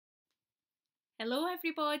Hello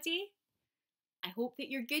everybody, I hope that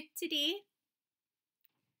you're good today.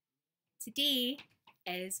 Today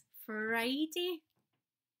is Friday.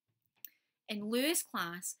 In Lou's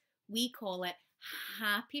class, we call it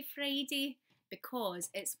Happy Friday because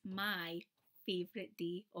it's my favourite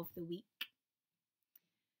day of the week.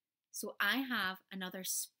 So I have another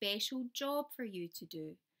special job for you to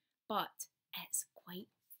do, but it's quite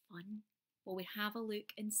fun. Will we have a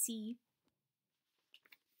look and see?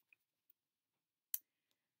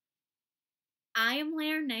 I am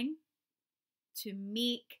learning to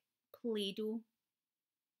make Play-Doh.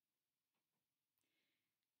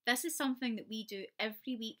 This is something that we do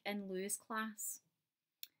every week in Lou's class,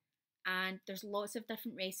 and there's lots of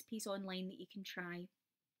different recipes online that you can try.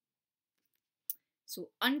 So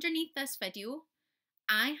underneath this video,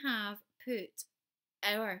 I have put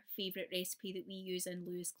our favourite recipe that we use in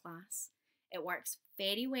Lou's class. It works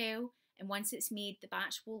very well, and once it's made, the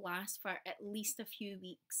batch will last for at least a few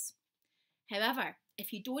weeks. However,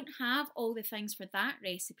 if you don't have all the things for that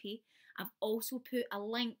recipe, I've also put a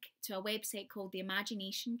link to a website called the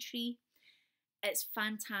Imagination Tree. It's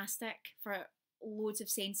fantastic for loads of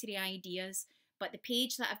sensory ideas, but the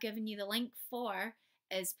page that I've given you the link for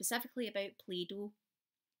is specifically about Play-Doh.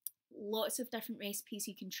 Lots of different recipes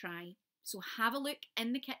you can try. So have a look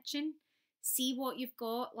in the kitchen, see what you've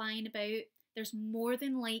got lying about. There's more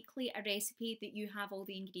than likely a recipe that you have all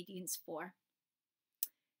the ingredients for.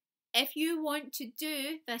 If you want to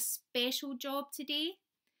do this special job today,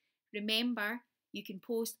 remember you can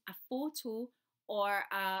post a photo or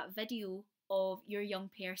a video of your young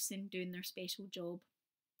person doing their special job.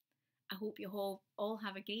 I hope you all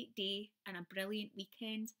have a great day and a brilliant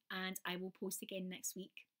weekend, and I will post again next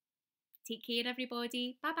week. Take care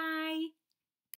everybody. Bye bye.